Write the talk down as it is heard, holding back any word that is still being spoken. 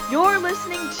You're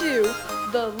listening to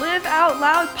the Live Out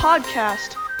Loud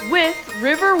podcast with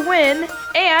River Wynn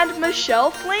and Michelle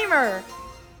Flamer.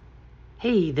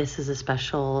 Hey, this is a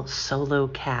special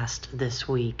Solocast this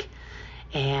week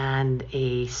and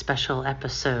a special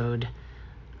episode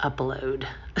upload.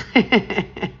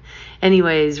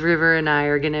 Anyways, River and I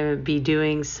are going to be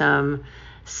doing some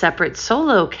separate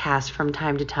Solocasts from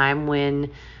time to time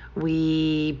when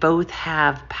we both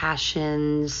have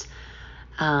passions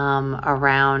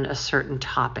around a certain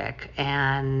topic,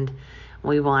 and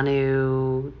we want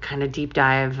to kind of deep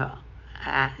dive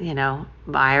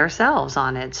by ourselves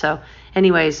on it. So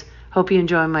anyways, hope you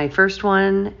enjoy my first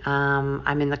one.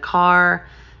 I'm in the car,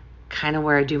 kind of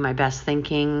where I do my best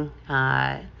thinking.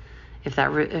 If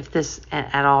this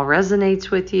at all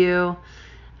resonates with you,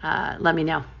 let me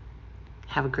know.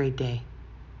 Have a great day.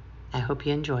 I hope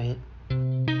you enjoy it.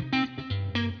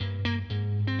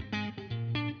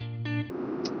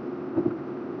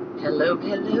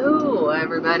 Hello,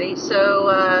 everybody.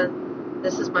 So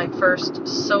this is my first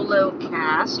solo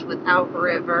cast without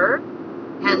River,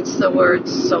 hence the word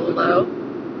solo.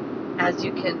 As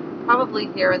you can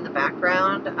probably hear in the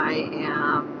background, I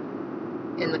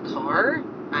am in the car.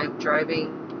 I'm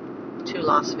driving to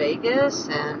Las Vegas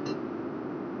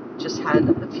and just had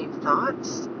a few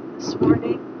thoughts this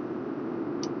morning.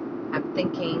 I'm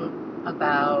thinking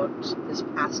about this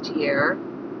past year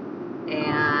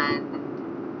and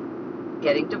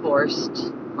getting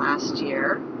divorced last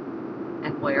year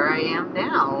and where I am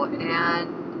now.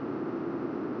 And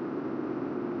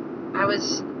I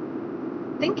was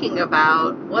thinking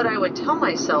about what I would tell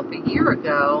myself a year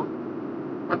ago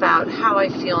about how I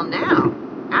feel now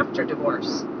after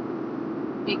divorce.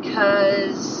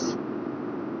 Because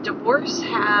divorce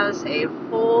has a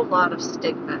whole lot of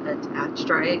stigma attached,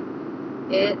 right?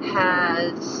 It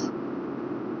has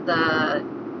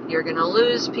you're going to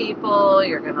lose people,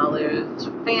 you're going to lose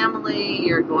family,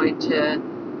 you're going to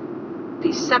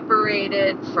be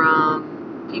separated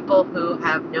from people who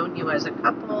have known you as a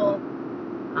couple.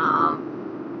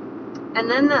 And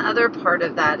then the other part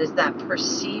of that is that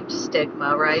perceived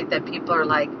stigma, right? That people are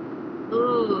like,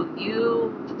 ooh,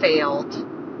 you failed.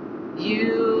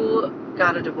 You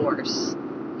got a divorce.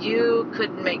 You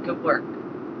couldn't make it work.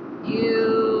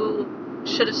 You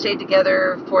should have stayed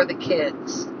together for the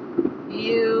kids.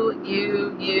 You.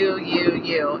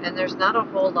 And there's not a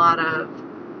whole lot of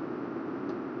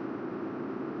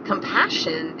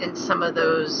compassion in some of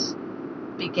those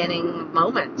beginning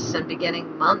moments and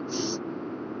beginning months.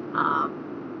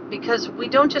 Because we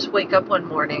don't just wake up one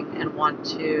morning and want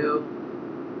to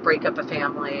break up a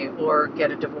family or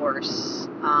get a divorce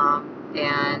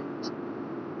and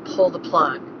pull the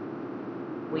plug.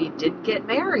 We didn't get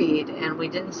married and we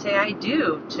didn't say I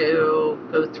do to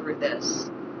go through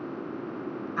this.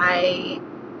 I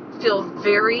feel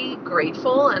very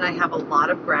grateful and I have a lot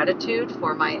of gratitude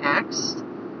for my ex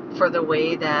for the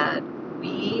way that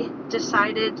we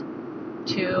decided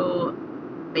to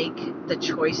make the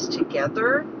choice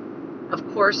together.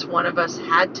 Of course, one of us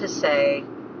had to say,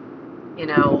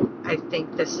 I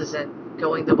think this isn't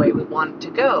going the way we want it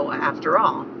to go after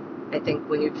all. I think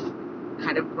we've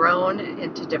kind of grown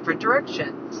into different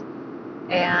directions.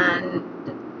 And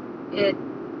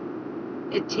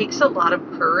it takes a lot of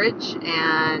courage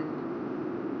and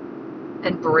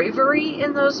bravery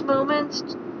in those moments,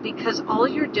 because all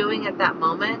you're doing at that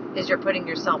moment is you're putting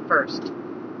yourself first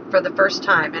for the first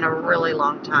time in a really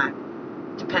long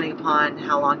time, depending upon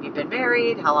how long you've been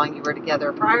married, how long you were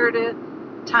together prior to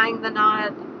tying the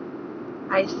knot.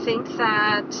 I think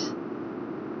that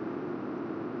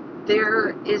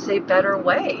there is a better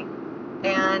way.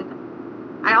 And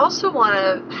I also want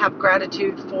to have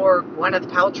gratitude for Gwyneth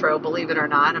Paltrow, believe it or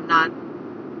not. I'm not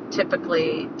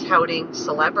typically touting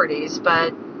celebrities,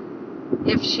 but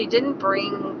if she didn't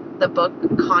bring the book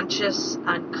Conscious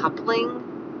Uncoupling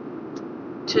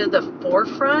to the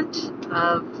forefront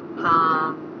of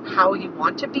how you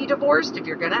want to be divorced, if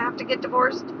you're going to have to get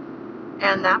divorced,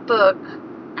 and that book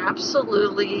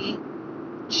absolutely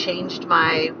changed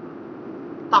my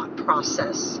thought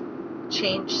process,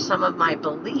 changed some of my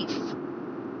belief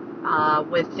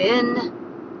within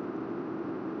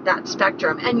that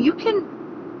spectrum. And you can,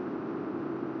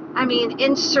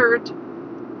 insert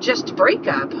just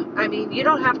breakup. You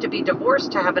don't have to be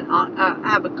divorced to have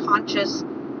a conscious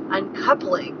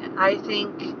uncoupling. I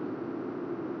think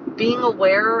being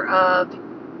aware of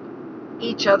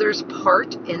each other's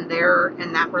part in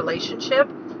that relationship,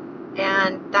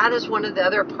 and that is one of the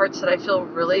other parts that I feel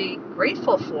really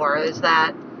grateful for, is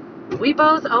that we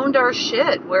both owned our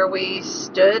shit where we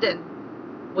stood and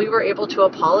we were able to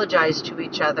apologize to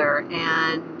each other,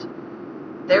 and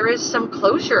there is some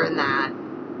closure in that.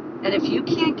 And if you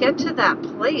can't get to that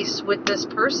place with this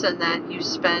person that you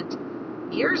spent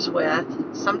years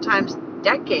with, sometimes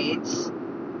decades,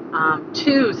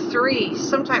 2, 3,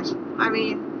 sometimes,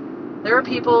 there are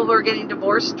people who are getting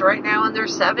divorced right now in their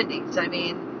 70s.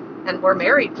 And we're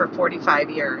married for 45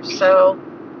 years. So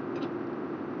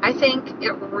I think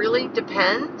it really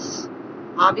depends,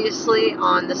 obviously,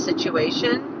 on the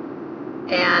situation.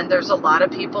 And there's a lot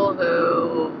of people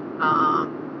who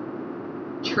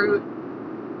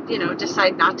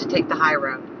decide not to take the high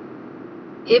road.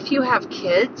 If you have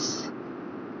kids,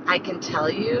 I can tell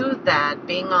you that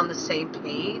being on the same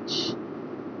page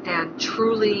and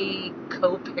truly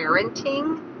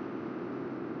co-parenting,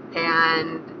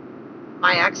 and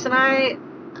my ex and I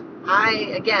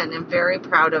again am very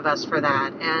proud of us for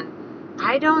that. And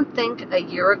I don't think a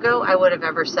year ago I would have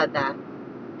ever said that,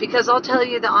 because I'll tell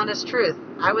you the honest truth.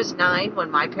 I was 9 when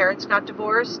my parents got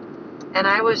divorced, and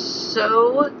I was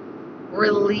so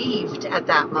relieved at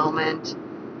that moment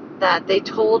that they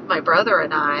told my brother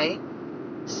and I,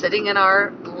 sitting in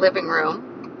our living room,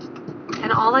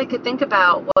 and all I could think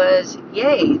about was,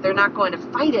 yay, they're not going to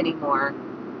fight anymore.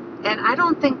 And I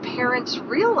don't think parents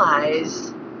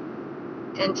realize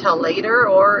until later,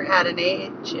 or at an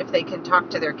age if they can talk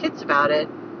to their kids about it,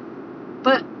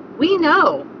 but we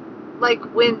know, like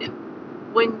when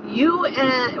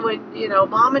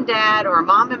mom and dad, or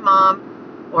mom and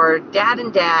mom, or dad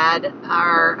and dad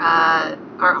are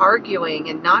arguing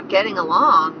and not getting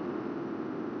along,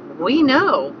 we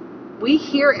know, we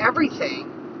hear everything.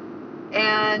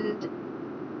 And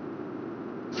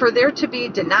for there to be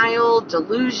denial,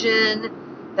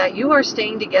 delusion that you are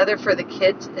staying together for the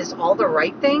kids is all the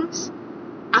right things,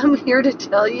 I'm here to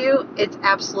tell you it's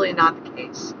absolutely not the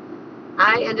case.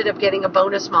 I ended up getting a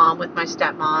bonus mom with my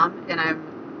stepmom, and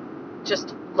I'm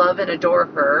just love and adore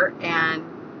her. And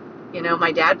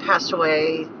my dad passed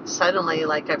away suddenly,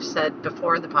 like I've said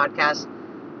before in the podcast,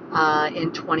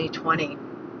 in 2020.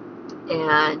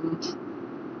 And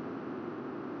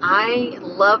I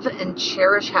love and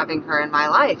cherish having her in my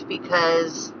life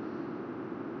because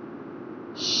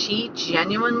she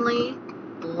genuinely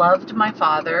loved my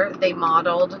father. They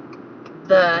modeled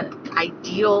the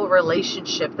ideal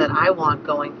relationship that I want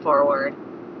going forward.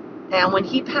 And when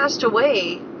he passed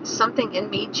away, something in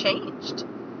me changed.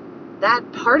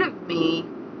 That part of me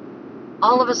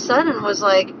all of a sudden was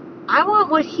like, I want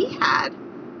what he had.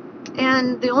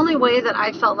 And the only way that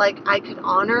I felt like I could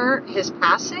honor his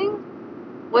passing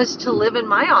was to live in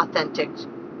my authentic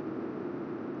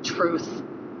truth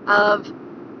of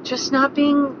just not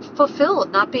being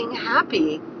fulfilled, not being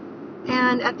happy.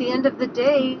 And at the end of the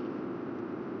day,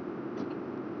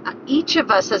 each of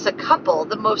us as a couple,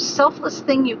 the most selfless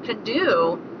thing you can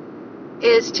do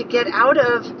is to get out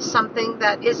of something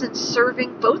that isn't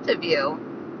serving both of you.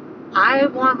 I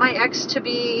want my ex to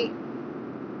be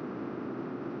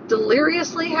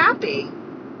deliriously happy.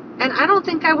 And I don't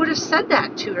think I would have said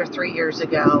that 2 or 3 years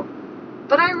ago.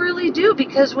 But I really do,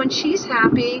 because when she's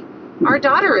happy, our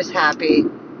daughter is happy.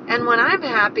 And when I'm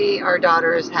happy, our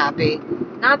daughter is happy.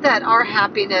 Not that our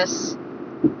happiness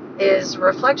is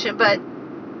reflection,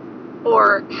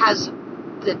 or has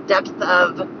the depth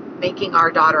of making our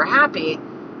daughter happy.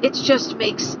 It just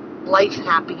makes life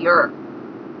happier.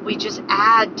 We just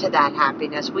add to that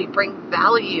happiness. We bring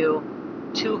value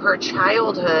to her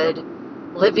childhood,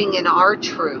 living in our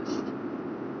truth.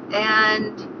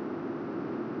 And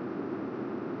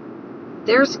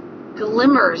there's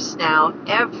glimmers now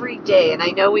every day. And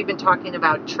I know we've been talking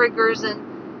about triggers,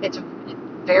 and it's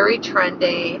very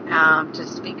trendy to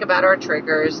speak about our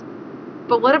triggers.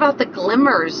 But what about the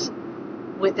glimmers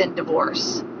within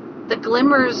divorce? The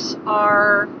glimmers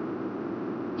are,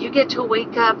 you get to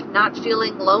wake up not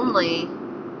feeling lonely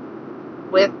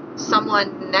with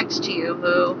someone next to you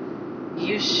who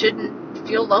you shouldn't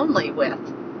feel lonely with.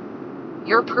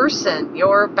 Your person,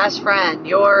 your best friend,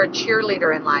 your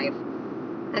cheerleader in life.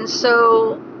 And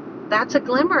so that's a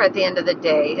glimmer at the end of the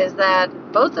day, is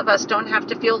that both of us don't have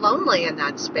to feel lonely in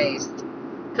that space.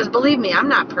 Because believe me, I'm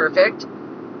not perfect,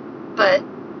 but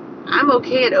I'm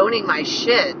okay at owning my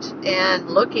shit and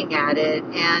looking at it.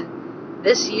 And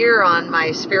this year on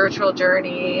my spiritual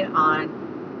journey,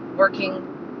 on working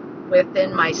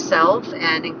within myself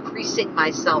and increasing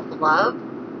my self-love,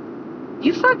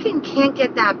 you fucking can't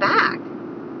get that back.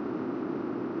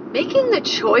 Making the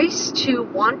choice to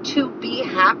want to be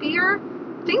happier,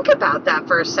 think about that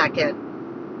for a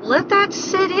second. Let that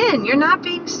sit in. You're not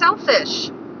being selfish.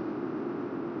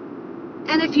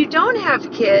 And if you don't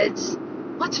have kids,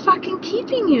 what's fucking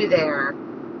keeping you there?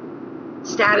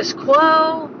 Status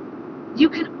quo. You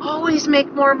can always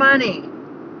make more money.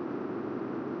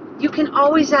 You can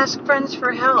always ask friends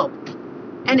for help.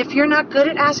 And if you're not good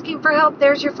at asking for help,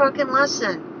 there's your fucking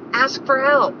lesson. Ask for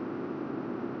help.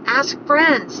 Ask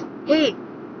friends. Hey, do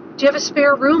you have a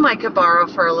spare room I could borrow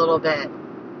for a little bit?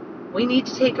 We need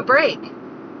to take a break.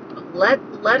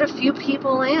 Let a few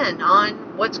people in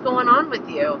on what's going on with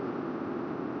you.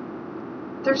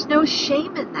 There's no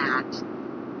shame in that.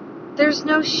 There's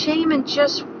no shame in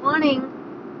just wanting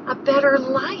a better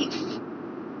life,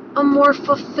 a more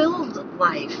fulfilled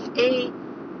life, a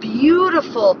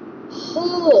beautiful,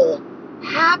 whole,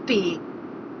 happy,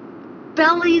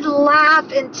 belly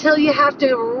laugh until you have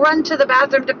to run to the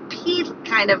bathroom to pee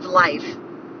kind of life.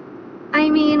 I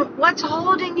mean, what's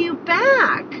holding you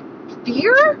back?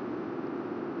 Fear?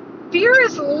 Fear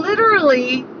is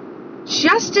literally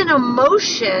just an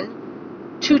emotion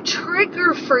to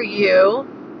trigger for you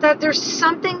that there's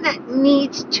something that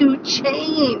needs to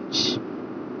change.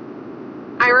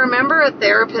 I remember a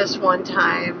therapist one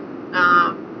time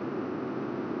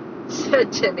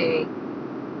said to me,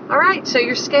 all right, so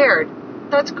you're scared.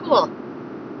 That's cool.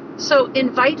 So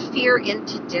invite fear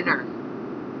into dinner.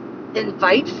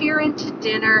 Invite fear into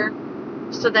dinner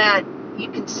so that you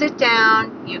can sit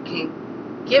down, you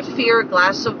can give fear a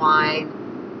glass of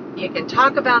wine, you can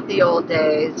talk about the old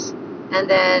days, and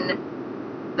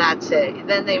then that's it.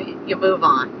 Then you move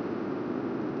on.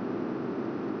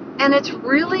 And it's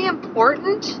really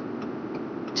important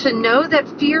to know that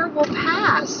fear will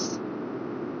pass.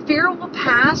 Fear will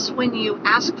pass when you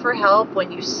ask for help,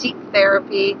 when you seek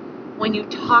therapy, when you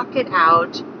talk it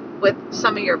out with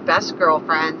some of your best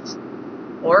girlfriends,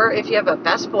 or if you have a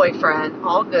best boyfriend,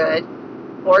 all good,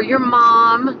 or your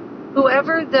mom,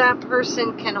 whoever that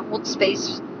person can hold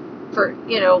space for,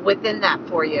 within that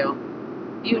for you.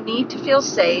 You need to feel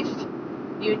safe.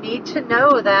 You need to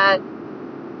know that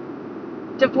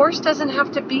divorce doesn't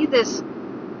have to be this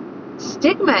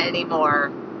stigma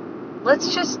anymore.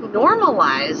 Let's just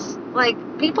normalize. Like,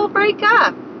 people break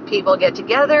up. People get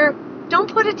together.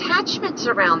 Don't put attachments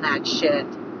around that shit.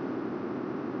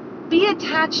 Be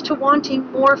attached to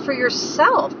wanting more for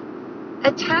yourself.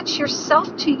 Attach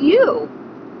yourself to you.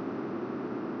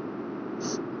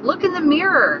 Look in the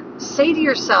mirror. Say to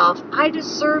yourself, I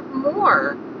deserve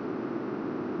more.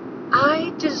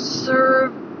 I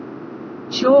deserve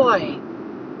joy.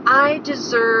 I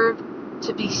deserve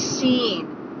to be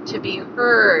seen, to be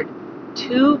heard,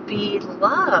 to be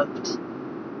loved.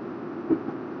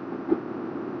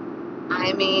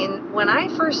 I mean, when I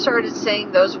first started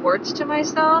saying those words to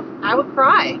myself, I would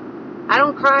cry. I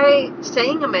don't cry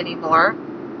saying them anymore.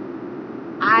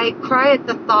 I cry at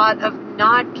the thought of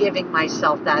not giving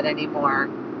myself that anymore.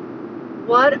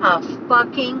 What a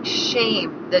fucking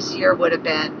shame this year would have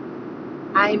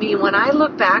been. I mean, when I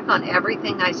look back on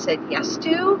everything I said yes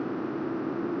to,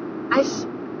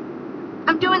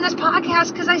 I'm doing this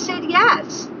podcast because I said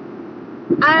yes.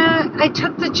 I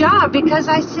took the job because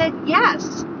I said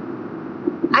yes.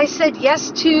 I said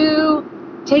yes to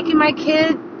taking my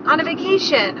kid on a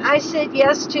vacation. I said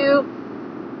yes to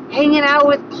hanging out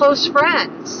with close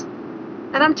friends.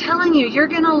 And I'm telling you, you're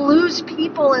going to lose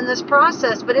people in this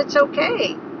process, but it's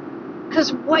okay.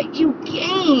 Because what you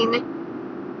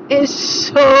gain is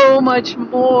so much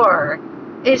more,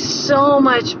 is so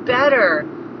much better.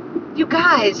 You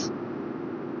guys,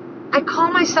 I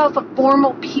call myself a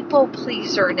formal people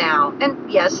pleaser now.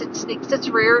 And yes, it sneaks its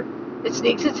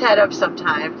head up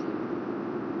sometimes.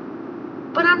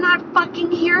 But I'm not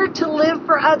fucking here to live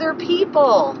for other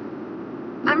people.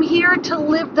 I'm here to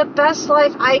live the best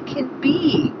life I can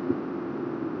be.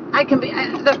 I can be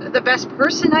the best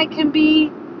person I can be,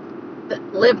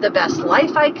 live the best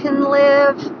life I can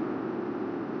live.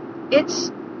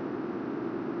 It's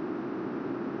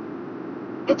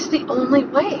the only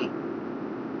way.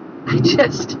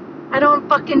 I don't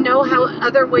fucking know how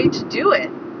other way to do it.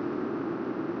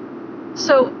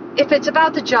 So if it's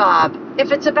about the job,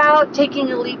 if it's about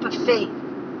taking a leap of faith,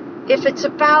 if it's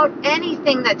about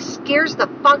anything that scares the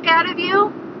fuck out of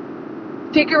you,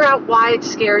 figure out why it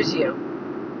scares you.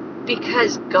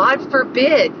 Because God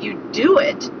forbid you do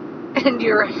it and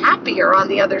you're happier on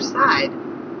the other side.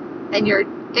 And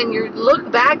you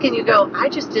look back and you go, I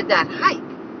just did that hike.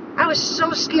 I was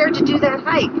so scared to do that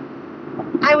hike.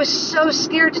 I was so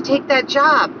scared to take that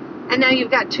job. And now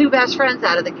you've got 2 best friends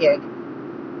out of the gig.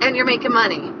 And you're making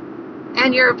money.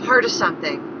 And you're a part of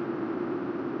something.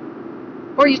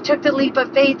 Or you took the leap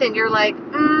of faith and you're like,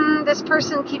 this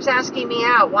person keeps asking me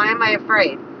out. Why am I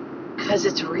afraid? Because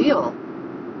it's real.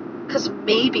 Because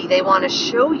maybe they want to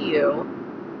show you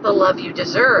the love you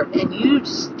deserve. And you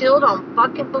still don't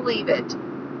fucking believe it.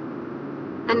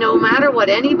 And no matter what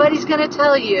anybody's going to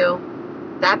tell you,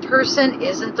 that person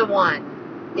isn't the one.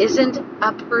 Isn't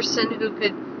a person who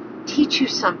could teach you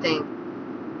something.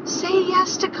 Say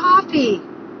yes to coffee.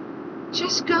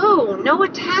 Just go. No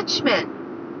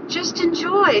attachment. Just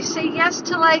enjoy. Say yes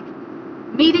to like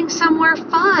meeting somewhere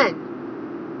fun.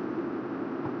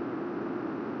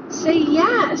 Say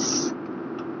yes.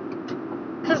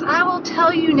 Because I will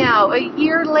tell you now, a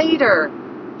year later,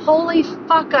 holy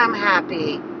fuck, I'm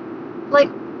happy. Like,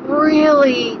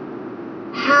 really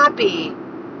happy.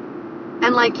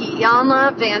 And like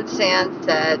Iyanla Van Sant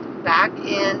said back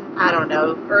in, I don't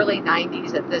know, early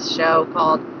 90s at this show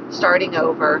called Starting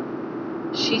Over,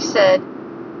 she said,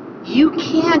 you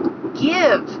can't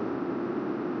give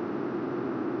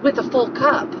with a full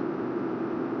cup.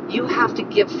 You have to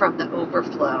give from the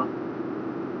overflow.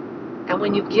 And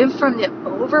when you give from the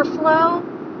overflow,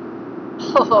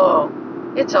 oh,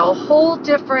 it's a whole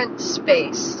different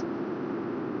space.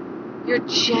 You're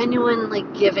genuinely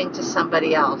giving to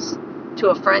somebody else, to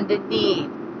a friend in need,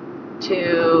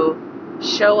 to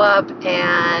show up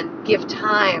and give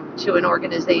time to an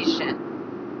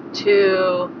organization,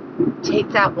 to take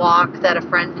that walk that a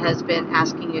friend has been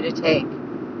asking you to take.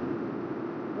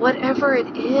 Whatever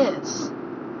it is,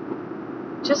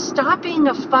 just stop being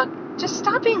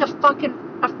fucking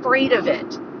afraid of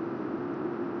it.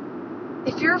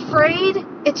 If you're afraid,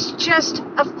 it's just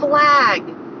a flag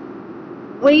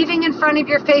waving in front of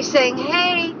your face saying,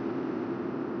 hey,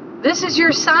 this is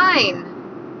your sign.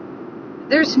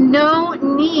 There's no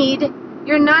need.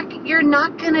 You're not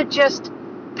going to just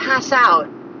pass out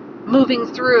moving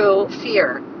through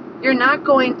fear. You're not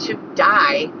going to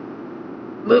die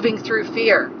moving through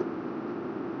fear.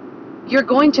 You're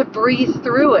going to breathe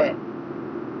through it.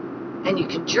 And you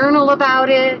can journal about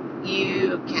it.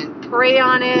 You can pray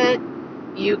on it.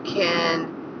 You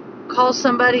can call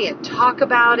somebody and talk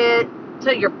about it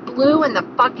till you're blue in the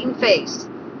fucking face.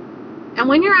 And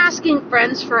when you're asking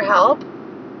friends for help,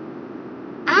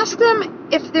 ask them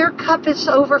if their cup is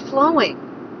overflowing.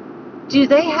 Do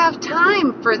they have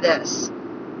time for this?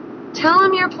 Tell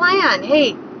them your plan.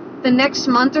 Hey, the next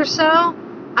month or so,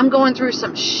 I'm going through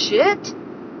some shit.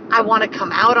 I want to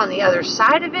come out on the other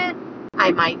side of it.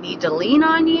 I might need to lean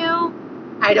on you.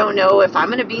 I don't know if I'm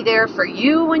going to be there for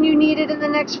you when you need it in the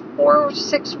next 4 or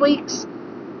 6 weeks.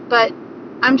 But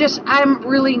I'm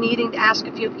really needing to ask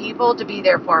a few people to be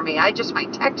there for me. I just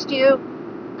might text you.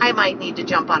 I might need to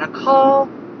jump on a call.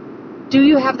 Do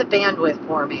you have the bandwidth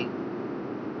for me?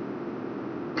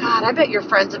 God, I bet your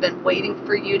friends have been waiting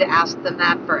for you to ask them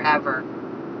that forever.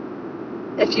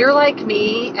 If you're like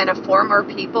me and a former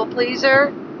people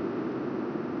pleaser,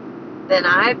 then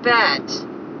I bet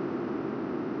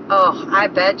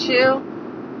you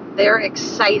they're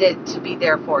excited to be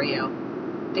there for you.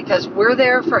 Because we're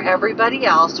there for everybody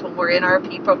else when we're in our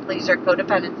people pleaser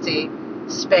codependency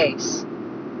space.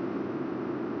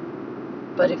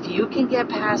 But if you can get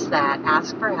past that,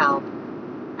 ask for help,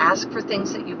 ask for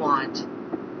things that you want,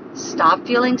 stop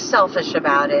feeling selfish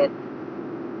about it,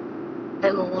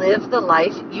 and live the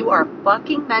life you are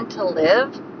fucking meant to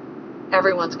live,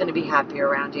 everyone's going to be happy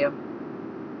around you.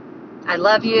 I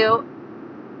love you.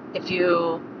 If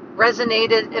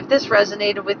this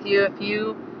resonated with you, if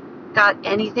you got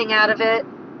anything out of it,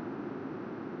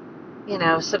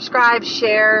 subscribe,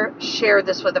 share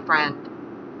this with a friend.